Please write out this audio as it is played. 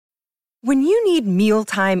When you need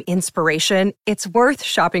mealtime inspiration, it's worth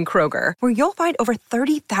shopping Kroger, where you'll find over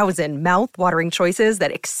 30,000 mouth-watering choices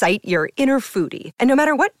that excite your inner foodie. And no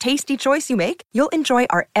matter what tasty choice you make, you'll enjoy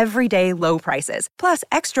our everyday low prices, plus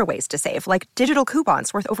extra ways to save, like digital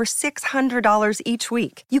coupons worth over $600 each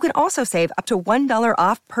week. You can also save up to $1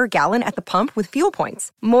 off per gallon at the pump with fuel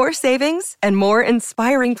points. More savings and more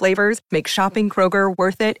inspiring flavors make shopping Kroger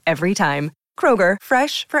worth it every time. Kroger,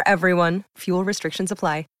 fresh for everyone. Fuel restrictions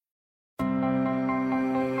apply.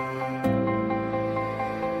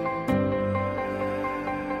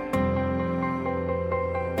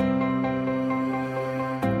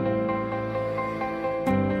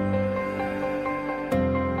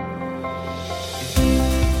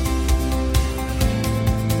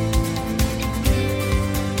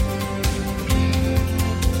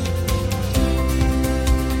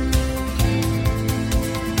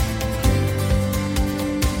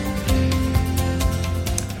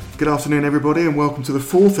 Good afternoon, everybody, and welcome to the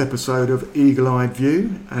fourth episode of Eagle-Eyed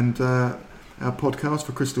View and our podcast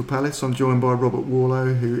for Crystal Palace. I'm joined by Robert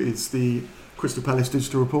Warlow, who is the Crystal Palace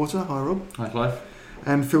digital reporter. Hi, Rob. Hi, Clive.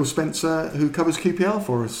 And Phil Spencer, who covers QPR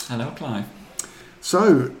for us. Hello, Clive.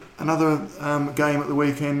 So, another game at the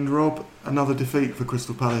weekend, Rob. Another defeat for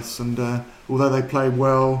Crystal Palace, and although they played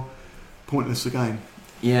well, pointless again.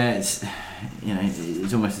 Yeah, it's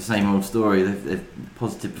almost the same old story. They've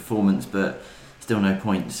positive performance, but still no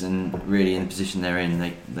points, and really in the position they're in,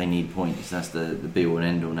 they need points. That's the be all and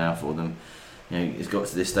end all now for them. You know, it's got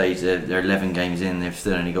to this stage. They're 11 games in. They've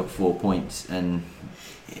still only got 4 points, and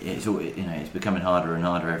it's becoming harder and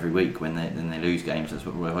harder every week when they lose games. That's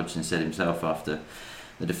what Roy Hodgson said himself after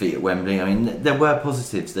the defeat at Wembley. I mean, there were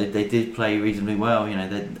positives. They did play reasonably well. You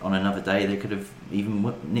know, on another day they could have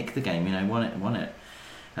even nicked the game. You know, won it.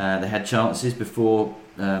 They had chances before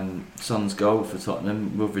Son's goal for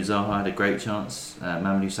Tottenham. Wilfried Zaha had a great chance.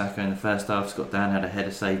 Mamadou Sakho in the first half. Scott Dann had a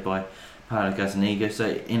header saved by Paolo Gazzaniga.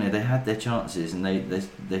 So they had their chances, and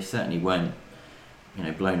they certainly weren't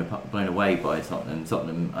blown away by Tottenham.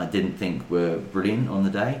 Tottenham, I didn't think were brilliant on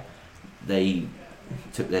the day. They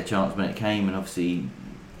took their chance when it came, and obviously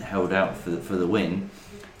held out for the win.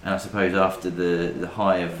 And I suppose after the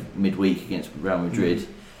high of midweek against Real Madrid.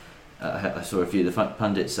 I saw a few of the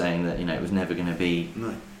pundits saying that it was never going to be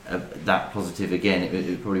that positive again.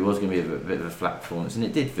 It probably was going to be a bit of a flat performance, and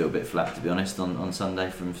it did feel a bit flat, to be honest, on Sunday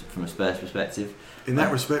from a Spurs perspective. In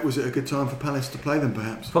that respect, was it a good time for Palace to play them,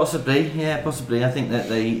 perhaps? Possibly. I think that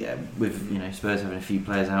they, with Spurs having a few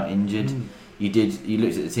players out injured, you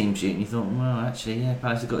looked at the team sheet and you thought, well, actually,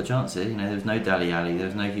 Palace have got a chance here. There was no Dele Alli, there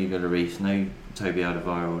was no Hugo Lloris, no Toby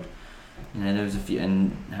Alderweireld. There was a few,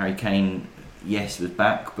 and Harry Kane. Yes, was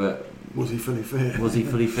back, but was he fully fit?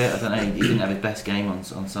 I don't know. He didn't have his best game on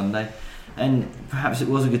Sunday, and perhaps it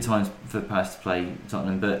was a good time for Palace to play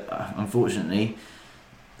Tottenham. But unfortunately,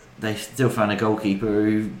 they still found a goalkeeper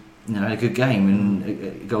who had a good game, and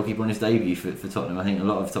a goalkeeper on his debut for Tottenham. I think a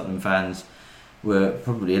lot of Tottenham fans were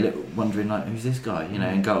probably a little wondering, like, who's this guy,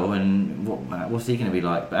 in goal, and what's he going to be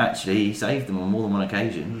like? But actually, he saved them on more than one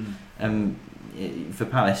occasion. For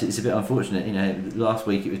Palace, it's a bit unfortunate. Last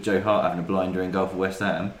week it was Joe Hart having a blinder in goal for West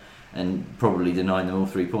Ham and probably denying them all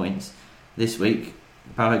 3 points. This week,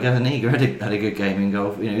 Paolo Gazzaniga had a good game in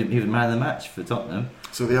goal. He was man of the match for Tottenham.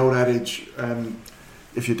 So the old adage,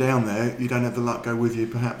 if you're down there, you don't have the luck go with you.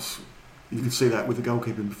 Perhaps you could see that with the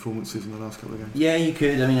goalkeeping performances in the last couple of games. Yeah, you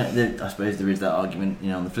could. I mean, I suppose there is that argument.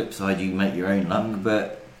 On the flip side, you make your own luck.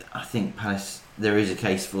 But I think Palace, there is a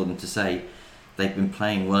case for them to say they've been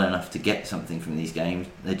playing well enough to get something from these games.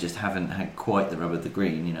 They just haven't had quite the rub of the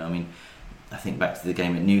green. I think back to the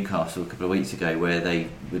game at Newcastle a couple of weeks ago where they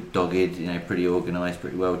were dogged, pretty organised,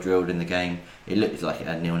 pretty well drilled in the game. It looked like it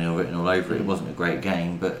had 0-0 written all over it. It wasn't a great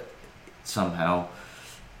game, but somehow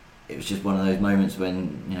it was just one of those moments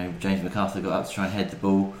when James McArthur got up to try and head the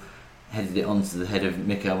ball, headed it onto the head of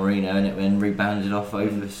Mikel Merino, and it then rebounded off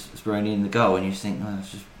over Speroni in the goal, and you just think,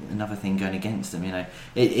 it's just another thing going against them.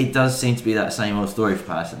 It does seem to be that same old story for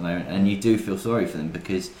Palace at the moment, and you do feel sorry for them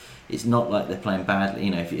because it's not like they're playing badly.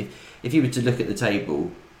 If you were to look at the table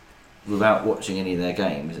without watching any of their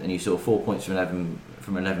games, and you saw 4 points from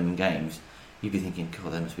 11 games, you'd be thinking,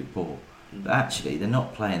 God, they must be poor. But actually, they're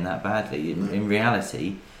not playing that badly. In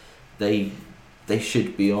reality, they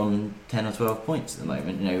should be on 10 or 12 points at the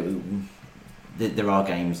moment. There are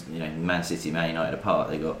games, Man City, Man United apart,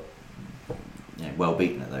 they got well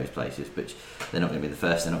beaten at those places, but they're not going to be the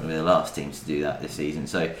first, they're not going to be the last teams to do that this season.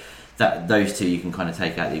 So those two you can kind of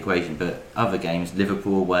take out of the equation. But other games,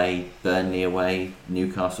 Liverpool away, Burnley away,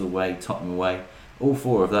 Newcastle away, Tottenham away, all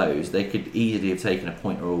four of those, they could easily have taken a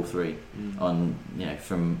point or all three on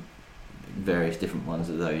from various different ones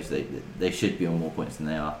of those. They should be on more points than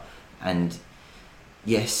they are, and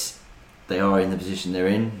yes, they are in the position they're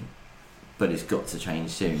in, but it's got to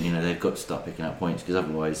change soon. They've got to start picking up points, because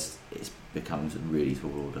otherwise it becomes a really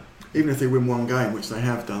tall order. Even if they win one game, which they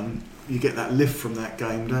have done, you get that lift from that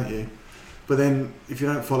game, don't you? But then if you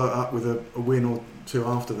don't follow it up with a win or two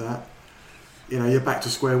after that, you're back to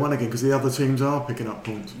square one again, because the other teams are picking up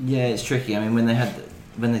points. Yeah, it's tricky. I mean, when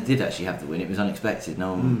they did actually have the win, it was unexpected.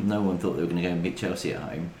 No one thought they were going to go and beat Chelsea at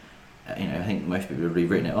home. I think most people had already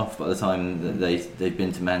written it off by the time that they'd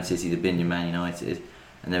been to Man City, they'd been to Man United,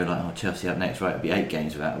 and they were like, Chelsea up next, right, it'll be 8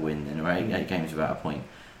 games without a win then, or 8 games without a point.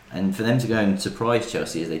 And for them to go and surprise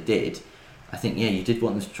Chelsea as they did, I think, you did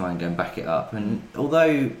want them to try and go and back it up. And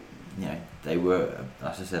although, they were,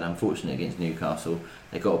 as I said, unfortunate against Newcastle,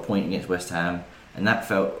 they got a point against West Ham, and that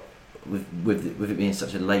felt, with it being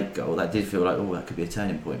such a late goal, that did feel like, that could be a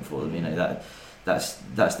turning point for them. That's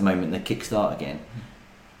the moment they kick-start again.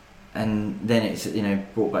 And then it's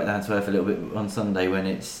brought back down to earth a little bit on Sunday, when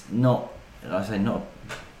it's not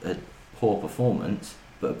a poor performance,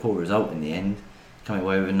 but a poor result in the end, coming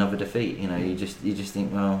away with another defeat. You just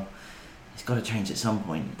think, well, it's got to change at some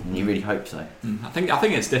point, and you really hope so. I think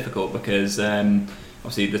it's difficult, because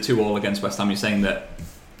obviously the 2-2 against West Ham, you're saying that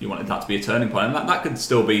you wanted that to be a turning point, and that could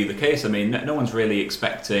still be the case. I mean, no one's really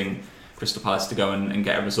expecting Crystal Palace to go and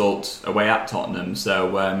get a result away at Tottenham,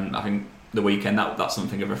 so I think the weekend that's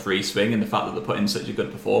something of a free swing, and the fact that they're putting such a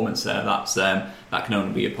good performance there, that can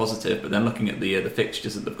only be a positive. But then looking at the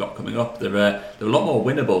fixtures that they've got coming up, they're a lot more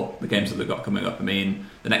winnable, the games that they've got coming up. I mean,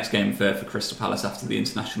 the next game for Crystal Palace after the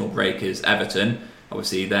international break is Everton.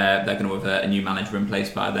 Obviously they're going to have a new manager in place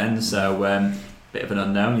by then, so bit of an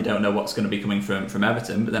unknown. You don't know what's going to be coming from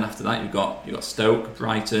Everton. But then after that you've got Stoke,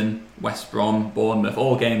 Brighton, West Brom, Bournemouth,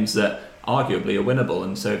 all games that arguably are winnable,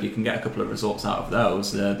 and so if you can get a couple of results out of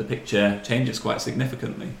those, the picture changes quite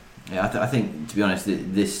significantly. Yeah, I think, to be honest,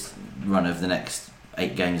 this run of the next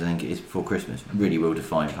 8 games, I think it is before Christmas, really will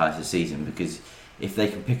define Palace's season, because if they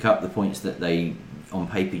can pick up the points that they, on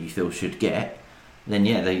paper, you feel should get, then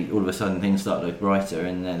they all of a sudden things start to look brighter,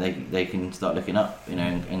 and they can start looking up,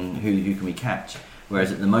 and who can we catch?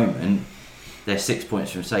 Whereas at the moment, they're 6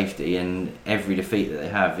 points from safety, and every defeat that they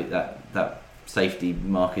have, that safety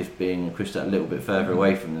mark is being pushed a little bit further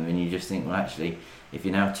away from them, and you just think, well, actually, if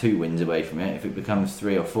you're now 2 wins away from it, if it becomes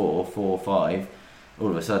 3 or 4 or 5, all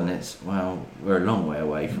of a sudden it's, well, we're a long way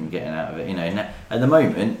away from getting out of it. At the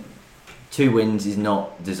moment, 2 wins is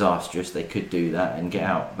not disastrous. They could do that and get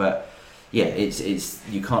out, but it's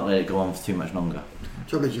you can't let it go on for too much longer. The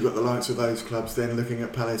trouble is, you've got the likes of those clubs then looking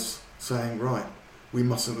at Palace saying, right, we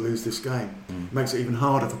mustn't lose this game. It makes it even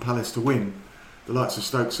harder for Palace to win. The likes of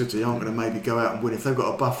Stoke City aren't going to maybe go out and win. If they've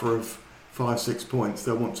got a buffer of 5-6 points,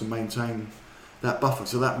 they'll want to maintain that buffer.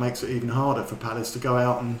 So that makes it even harder for Palace to go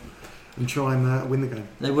out and try and win the game.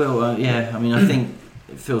 They will, I mean, I think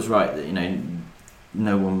it feels right that,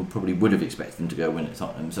 no one probably would have expected them to go win at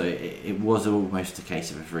Tottenham. So it was almost a case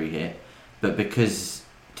of a free hit. But because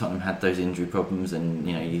Tottenham had those injury problems, and,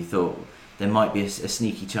 you thought there might be a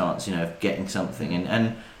sneaky chance, of getting something.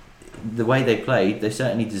 And the way they played, they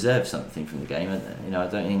certainly deserved something from the game. I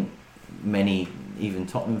don't think many, even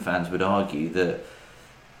Tottenham fans, would argue that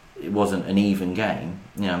it wasn't an even game.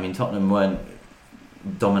 Tottenham weren't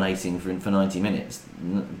dominating for 90 minutes,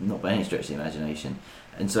 not by any stretch of the imagination.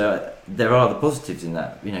 And so there are the positives in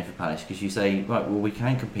that, for Palace, because you say, right, well, we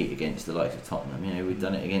can compete against the likes of Tottenham. We've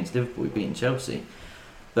done it against Liverpool, we've beaten Chelsea,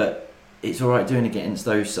 but it's all right doing it against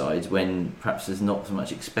those sides when perhaps there's not so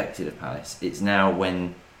much expected of Palace. It's now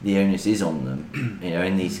when the onus is on them,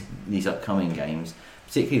 in these upcoming games,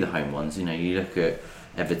 particularly the home ones. You look at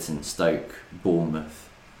Everton, Stoke, Bournemouth,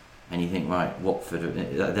 and you think, right, Watford,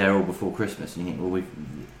 they're all before Christmas, and you think, well,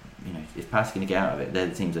 if Palace are going to get out of it, they're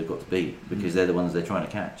the teams they've got to beat, because they're the ones they're trying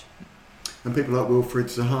to catch. And people like Wilfried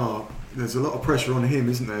Zaha, there's a lot of pressure on him,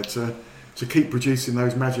 isn't there, to keep producing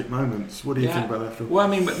those magic moments. What do you think about that, Phil? Well,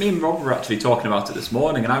 me and Rob were actually talking about it this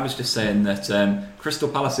morning, and I was just saying that Crystal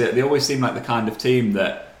Palace, they always seem like the kind of team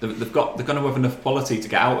that they're going to have enough quality to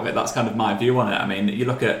get out of it. That's kind of my view on it. I mean, you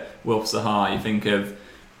look at Wilf Zaha, you think of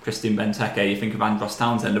Christian Benteke, you think of Andros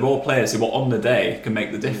Townsend. They're all players who, on the day, can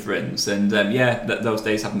make the difference. And those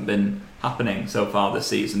days haven't been happening so far this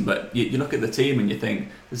season. But you look at the team and you think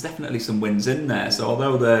there's definitely some wins in there. So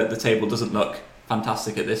although the table doesn't look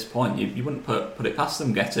fantastic at this point, you wouldn't put it past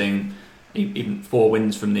them getting even 4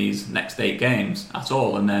 wins from these next 8 games at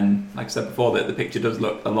all. And then, like I said before, the picture does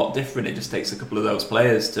look a lot different. It just takes a couple of those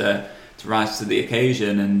players to rise to the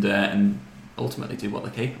occasion and ultimately do what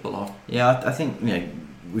they're capable of. Yeah, I think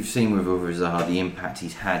we've seen with Wilfried Zaha the impact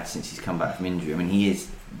he's had since he's come back from injury. I mean, he is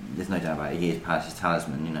there's no doubt about it. He is Palace's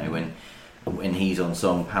talisman. You know, when he's on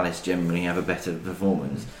song, Palace generally have a better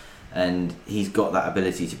performance, and he's got that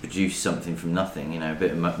ability to produce something from nothing. You know, a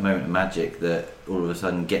bit of moment of magic that all of a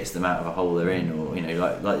sudden gets them out of a hole they're in, or you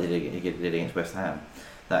know, like they did against West Ham.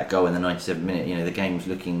 That goal in the 97th minute, you know, the game's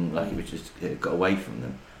looking like it got away from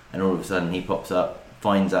them, and all of a sudden he pops up,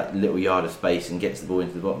 finds that little yard of space and gets the ball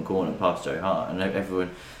into the bottom corner past Joe Hart, and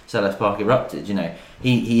everyone, Selhurst Park erupted. You know,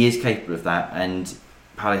 he is capable of that, and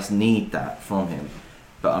Palace need that from him.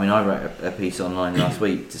 But I mean, I wrote a piece online last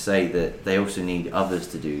week to say that they also need others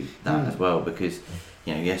to do that as well, because,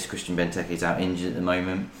 you know, yes, Christian Benteke is out injured at the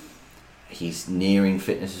moment. He's nearing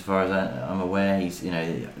fitness as far as I'm aware. He's, you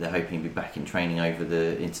know, they're hoping he'll be back in training over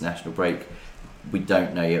the international break. We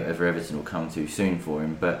don't know yet whether Everton will come too soon for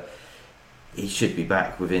him, but he should be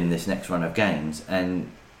back within this next run of games. And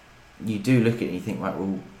you do look at it and you think, right,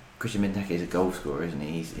 well, Christian Benteke is a goal scorer, isn't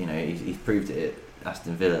he? He's proved it at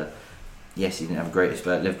Aston Villa. Yes, he didn't have a great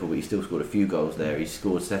spell at Liverpool, but he still scored a few goals there. He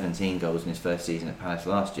scored 17 goals in his first season at Palace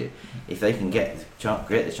last year. If they can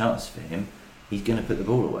create the chances for him, he's going to put the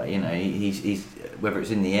ball away. You know, he's whether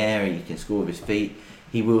it's in the air, he can score with his feet.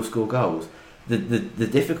 He will score goals. The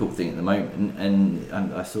difficult thing at the moment,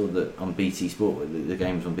 and I saw that on BT Sport, the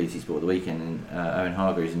game was on BT Sport the weekend, and Owen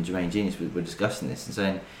Hargreaves and Jermaine Genius were discussing this and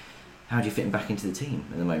saying, how do you fit him back into the team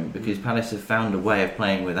at the moment? Because Palace have found a way of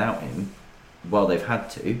playing without him while they've had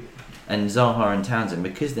to. And Zaha and Townsend,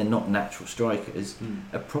 because they're not natural strikers,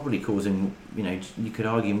 are probably causing, you know, you could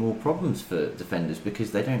argue more problems for defenders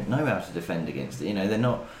because they don't know how to defend against it. You know, they're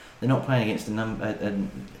not playing against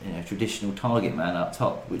a traditional target man up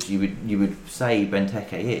top, which you would say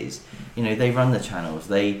Benteke is. You know, they run the channels,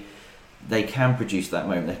 they can produce that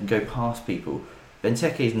moment, they can go past people.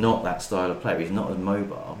 Benteke is not that style of player. He's not as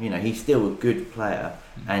mobile. You know, he's still a good player,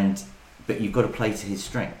 but you've got to play to his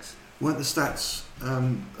strengths. Weren't the stats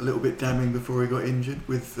a little bit damning before he got injured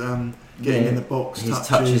with getting in the box, his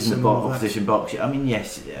touches in the opposition box? I mean,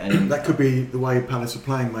 yes, that could be the way Palace are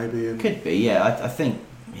playing, maybe. And could be, yeah. I think,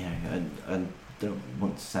 you know, I don't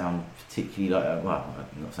want to sound particularly like, well,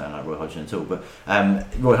 I'm not sounding like Roy Hodgson at all, but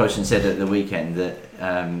Roy Hodgson said at the weekend that,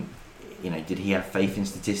 you know, did he have faith in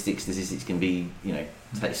statistics? Statistics can be, you know,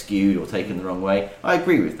 skewed or taken the wrong way. I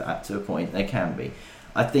agree with that to a point. They can be.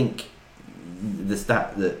 I think the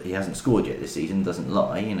stat that he hasn't scored yet this season doesn't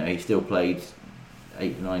lie. You know, he still played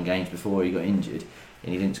 8 or 9 games before he got injured,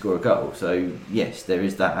 and he didn't score a goal. So yes, there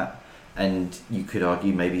is that, and you could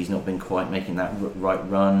argue maybe he's not been quite making that right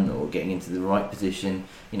run or getting into the right position.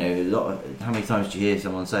 You know, how many times do you hear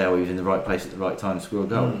someone say, "Oh, he was in the right place at the right time to score a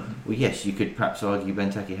goal"? Well, yes, you could perhaps argue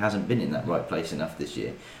Benteke hasn't been in that right place enough this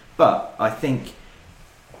year, but I think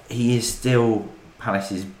he is still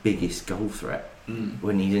Palace's biggest goal threat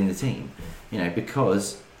when he's in the team. You know,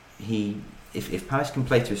 because if Palace can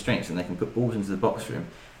play to his strengths and they can put balls into the box for him,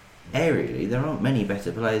 aerially there aren't many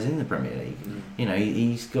better players in the Premier League. You know,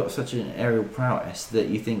 he's got such an aerial prowess that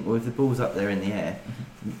you think, well, if the ball's up there in the air,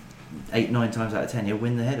 8-9 times out of 10 he'll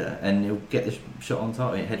win the header and he'll get the shot on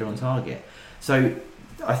target, header on target. So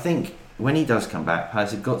I think when he does come back,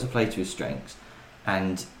 Palace have got to play to his strengths,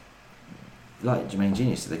 and like Jermaine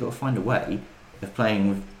Genius said, they've got to find a way of playing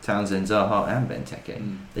with Townsend, Zaha and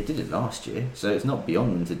Benteke. They did it last year, so it's not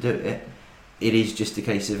beyond them to do it. It is just a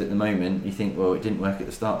case of, at the moment, you think, well, it didn't work at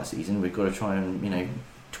the start of the season, we've got to try and, you know,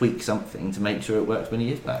 tweak something to make sure it works when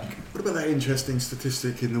he is back. What about that interesting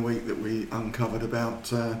statistic in the week that we uncovered about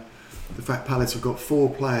the fact Palace have got 4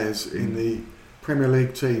 players in the Premier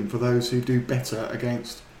League team, for those who do better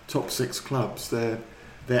against top 6 clubs, their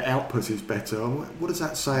output is better. What does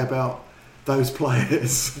that say about those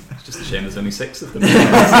players? It's just a shame there's only 6 of them.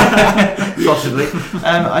 Possibly.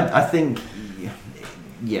 I think,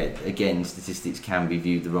 yeah, again, statistics can be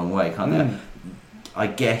viewed the wrong way, can't they? I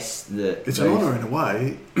guess that it's an honour in a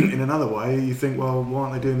way. In another way, you think, well, why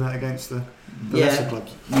aren't they doing that against the lesser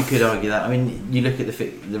clubs? You could argue that. I mean, you look at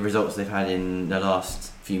the results they've had in the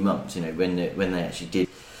last few months. You know, when they actually did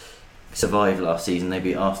survive last season, they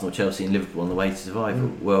beat Arsenal, Chelsea, and Liverpool on the way to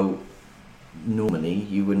survival. Well, normally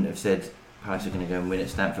you wouldn't have said Palace are going to go and win at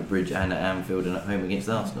Stamford Bridge and at Anfield and at home against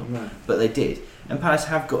Arsenal, but they did. And Palace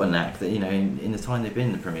have got a knack that, you know, in the time they've been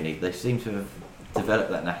in the Premier League, they seem to have developed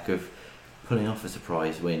that knack of pulling off a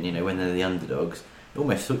surprise win. You know, when they're the underdogs, it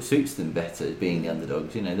almost suits them better being the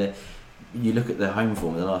underdogs. You know, you look at their home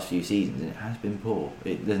form in the last few seasons, and it has been poor.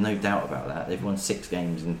 There's no doubt about that. They've won 6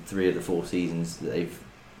 games in 3 of the 4 seasons that they've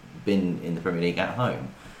been in the Premier League at home.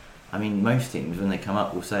 I mean, most teams, when they come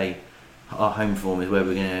up, will say our home form is where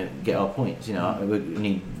we're going to get our points. You know, we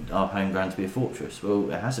need our home ground to be a fortress. Well,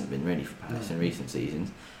 it hasn't been really for Palace in recent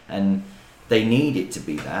seasons, and they need it to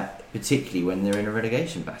be that, particularly when they're in a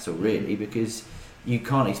relegation battle, really, because you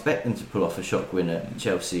can't expect them to pull off a shock win at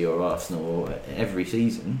Chelsea or Arsenal or every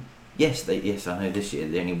season. Yes, I know this year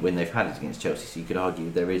the only win they've had is against Chelsea, so you could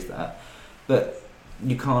argue there is that, but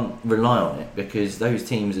you can't rely on it because those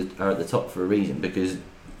teams are at the top for a reason, because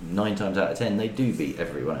 9 times out of 10 they do beat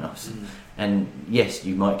everyone else. And yes,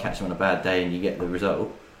 you might catch them on a bad day and you get the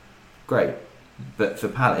result, great, but for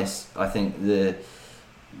Palace I think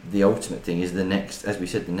the ultimate thing is the next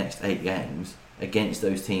 8 games against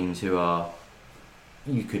those teams who are,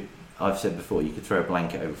 I've said before, you could throw a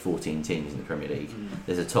blanket over 14 teams in the Premier League.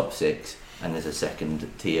 There's a top 6 and there's a second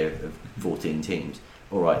tier of 14 teams.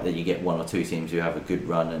 Alright, then you get 1 or 2 teams who have a good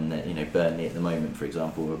run, and Burnley at the moment, for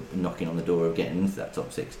example, are knocking on the door of getting into that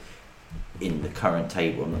top 6 in the current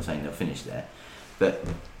table. I'm not saying they'll finish there, but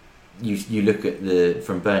you look at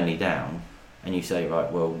from Burnley down and you say,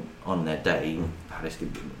 right, well, on their day Palace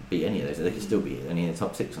could beat any of those. They could still be any in the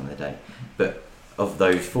top 6 on their day, but of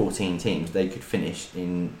those 14 teams, they could finish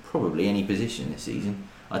in probably any position this season.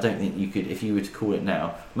 I don't think you could, if you were to call it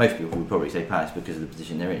now, most people would probably say Palace because of the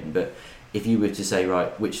position they're in, but if you were to say,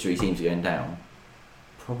 right, which 3 teams are going down,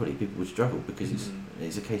 probably people would struggle, because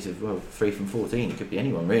it's a case of, well, 3 from 14, it could be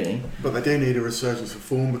anyone really. But they do need a resurgence of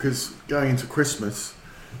form, because going into Christmas,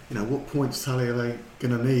 what points tally are they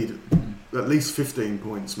going to need? At least 15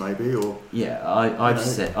 points maybe, or... Yeah, I've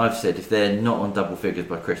said if they're not on double figures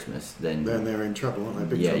by Christmas, then they're in trouble, aren't they?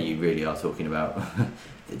 Big trouble. trouble. You really are talking about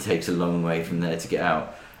it takes a long way from there to get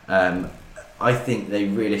out. I think they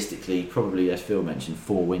realistically, probably, as Phil mentioned,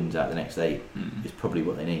 4 wins out of the next 8 is probably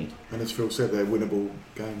what they need. And as Phil said, they're winnable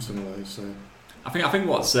games, some of those. So I think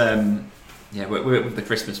what's with the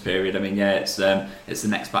Christmas period, I mean, it's the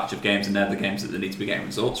next batch of games, and they're the games that they need to be getting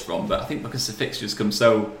results from. But I think because the fixtures come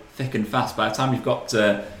so thick and fast, by the time you've got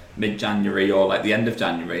to mid-January or like the end of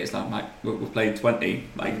January, it's like we've played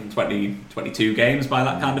 22 games by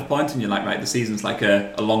that kind of point, and you're like, right, the season's like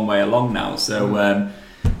a long way along now. So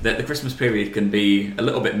the Christmas period can be a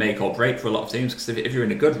little bit make or break for a lot of teams, because if you're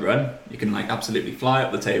in a good run, you can like absolutely fly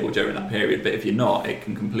up the table during that period, but if you're not, it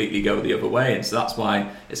can completely go the other way. And so that's why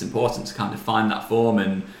it's important to kind of find that form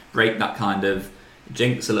and break that kind of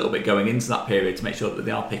jinx a little bit going into that period, to make sure that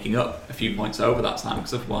they are picking up a few points over that time,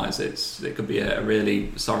 because otherwise it could be a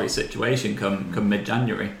really sorry situation come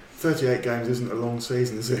mid-January. 38 games isn't a long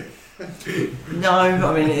season, is it? No,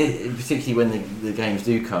 I mean, particularly when the games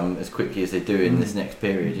do come as quickly as they do in this next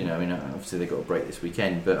period. Obviously they've got a break this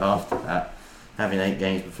weekend, but after that, having 8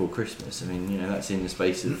 games before Christmas, I mean, that's in the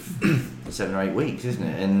space of 7 or 8 weeks, isn't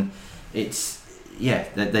it? And it's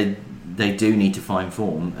they do need to find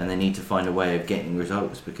form, and they need to find a way of getting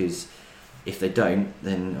results, because if they don't,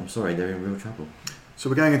 then I'm sorry, they're in real trouble. So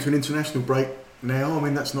we're going into an international break now. I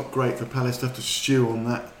mean, that's not great for Palace to have to stew on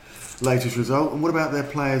that latest result. And what about their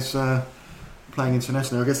players playing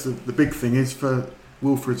internationally? I guess the big thing is for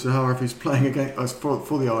Wilfried Zaha, if he's playing against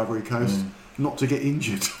for the Ivory Coast, not to get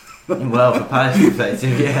injured. Well, for Palace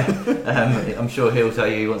perspective, yeah. I'm sure he'll tell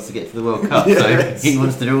you he wants to get to the World Cup, yes. So he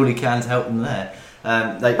wants to do all he can to help them there.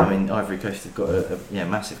 Ivory Coast have got a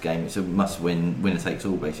massive game. It's a must-win, winner takes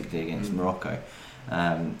all basically against Morocco.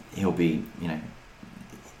 He'll be,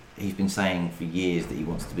 he's been saying for years that he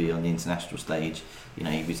wants to be on the international stage.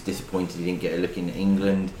 He was disappointed he didn't get a look in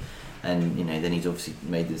England, and then he's obviously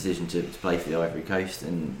made the decision to play for the Ivory Coast,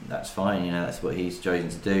 and that's fine. That's what he's chosen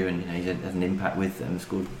to do, and he's had an impact with them,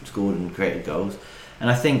 scored and created goals.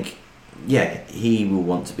 And I think, he will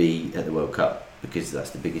want to be at the World Cup, because that's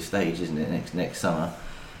the biggest stage, isn't it? Next summer.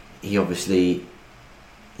 He obviously,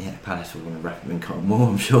 Palace will want to wrap him in cotton wool,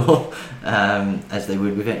 I'm sure, as they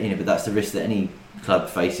would with it. But that's the risk that any club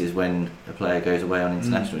faces when a player goes away on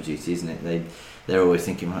international duty, isn't it? They're always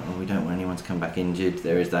thinking, right, well, we don't want anyone to come back injured.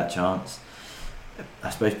 There is that chance. I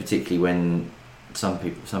suppose particularly when some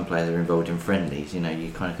players are involved in friendlies, you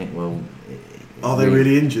kind of think, well, are they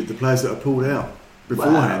really injured, the players that are pulled out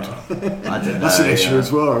beforehand? Well, I don't know. That's an issue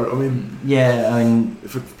as well. I mean,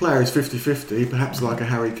 if a player is 50-50, perhaps like a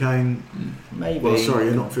Harry Kane, maybe. Well, sorry,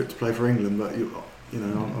 you're not fit to play for England, but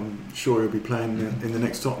I'm sure he'll be playing in the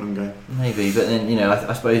next Tottenham game. Maybe, but then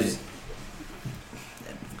I suppose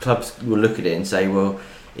clubs will look at it and say, well,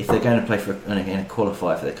 if they're going to play for a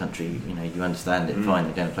qualifier for their country, you understand it, fine,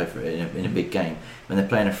 they're going to play for it in a big game. When they're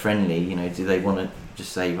playing a friendly, do they want to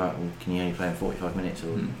just say, right, well, can you only play in 45 minutes,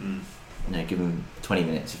 or give them 20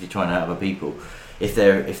 minutes if you're trying out other people? If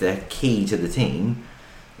they're key to the team,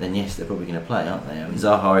 then yes, they're probably going to play, aren't they? I mean,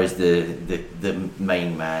 Zaha is the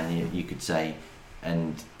main man, you could say.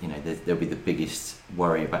 and there'll be the biggest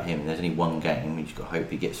worry about him. There's only one game. You've got to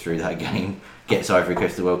hope he gets through that game, gets Ivory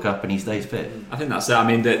Coast to the World Cup, and he stays fit. I think that's it. I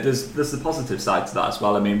mean, there's the positive side to that as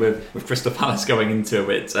well. I mean, with Crystal Palace going into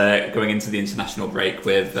the international break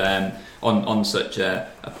with on such a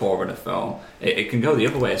poor run of form, it can go the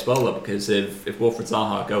other way as well, though, because if Wilfried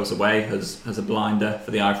Zaha goes away, has a blinder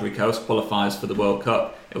for the Ivory Coast, qualifies for the World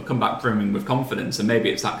Cup, it'll come back brimming with confidence, and maybe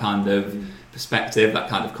it's that kind of perspective, that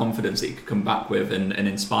kind of confidence that you could come back with and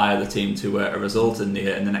inspire the team to a result in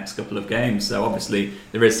the next couple of games. So obviously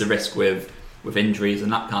there is the risk with injuries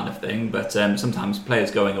and that kind of thing, but sometimes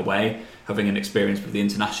players going away, having an experience with the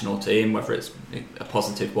international team, whether it's a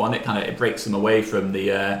positive one, it breaks them away from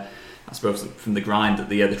the from the grind at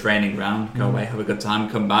the training ground. Go away, have a good time,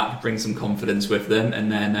 come back, bring some confidence with them,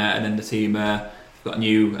 and then the team got a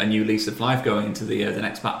new lease of life going into the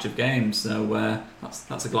next batch of games. So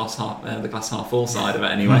that's the glass half full side of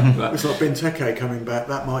it anyway. But it's like Benteke coming back.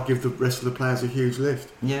 That might give the rest of the players a huge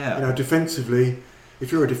lift. Yeah. Defensively,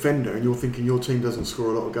 if you're a defender and you're thinking your team doesn't score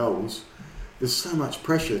a lot of goals, there's so much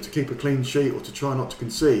pressure to keep a clean sheet or to try not to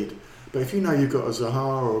concede. But if you know you've got a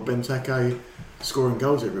Zaha or a Benteke scoring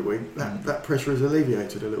goals every week, that pressure is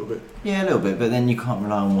alleviated a little bit. Yeah, a little bit, but then you can't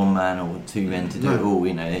rely on one man or two men to do it all.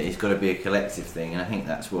 It's got to be a collective thing, and I think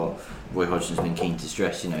that's what Roy Hodgson's been keen to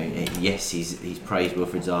stress. Yes, he's praised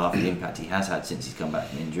Wilfried Zaha for the impact he has had since he's come back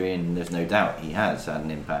from injury, and there's no doubt he has had an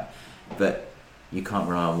impact. But you can't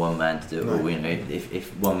rely on one man to do it all.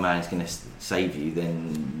 If one man is going to save you,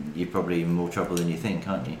 then you're probably in more trouble than you think,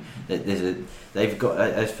 aren't you? They've got,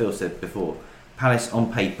 as Phil said before, Palace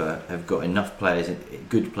on paper have got enough players,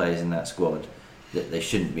 good players in that squad, that they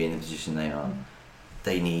shouldn't be in the position they are.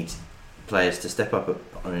 They need players to step up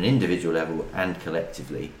on an individual level and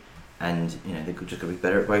collectively, and they've just got to be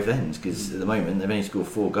better at both ends, because at the moment they've only scored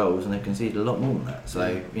 4 goals and they've conceded a lot more than that.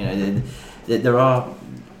 So there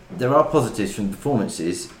are positives from the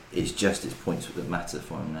performances. It's just its points that matter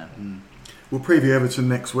for them now. We'll preview Everton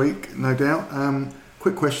next week, no doubt.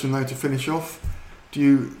 Quick question though to finish off. Do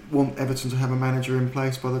you want Everton to have a manager in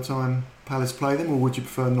place by the time Palace play them, or would you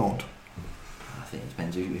prefer not? I think it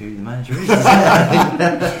depends who the manager is.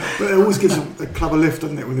 But it always gives a club a lift,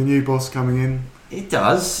 doesn't it, with a new boss coming in? It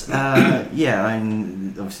does.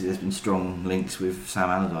 Obviously there's been strong links with Sam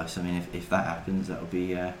Allardyce. I mean, if that happens, that'll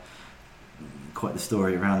be quite the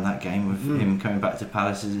story around that game, with him coming back to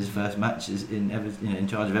Palace as his first match in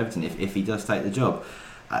charge of Everton, if he does take the job.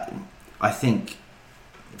 I think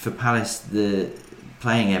for Palace,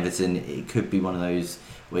 playing Everton, it could be one of those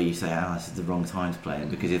where you say, this is the wrong time to play him,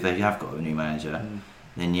 because if they have got a new manager,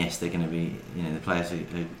 then yes, they're going to be, the players who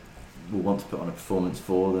will want to put on a performance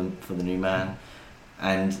for the new man,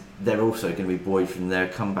 and they're also going to be buoyed from their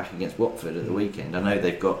comeback against Watford at the weekend. I know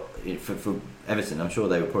they've got, for Everton, I'm sure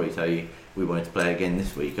they will probably tell you, we wanted to play again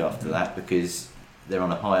this week after that, because they're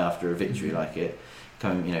on a high after a victory like it,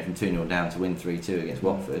 coming from 2-0 down to win 3-2 against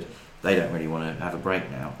Watford. They don't really want to have a break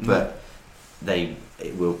now, but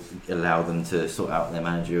it will allow them to sort out their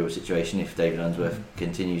managerial situation if David Unsworth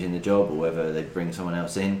continues in the job, or whether they bring someone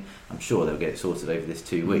else in. I'm sure they'll get it sorted over this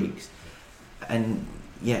 2 weeks. And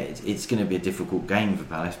it's going to be a difficult game for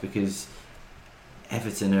Palace, because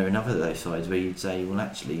Everton are another of those sides where you'd say, well,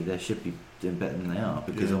 actually they should be doing better than they are,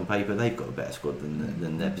 because on paper they've got a better squad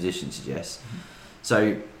than their position suggests.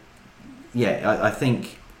 So I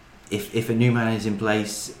think if a new man is in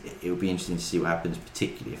place, it'll be interesting to see what happens,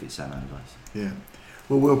 particularly if it's Sam Allardyce. Yeah.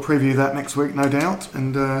 Well, we'll preview that next week, no doubt.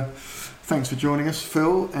 And thanks for joining us,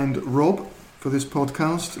 Phil and Rob, for this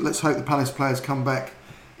podcast. Let's hope the Palace players come back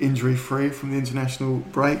injury-free from the international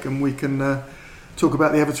break, and we can talk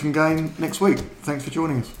about the Everton game next week. Thanks for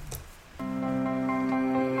joining us.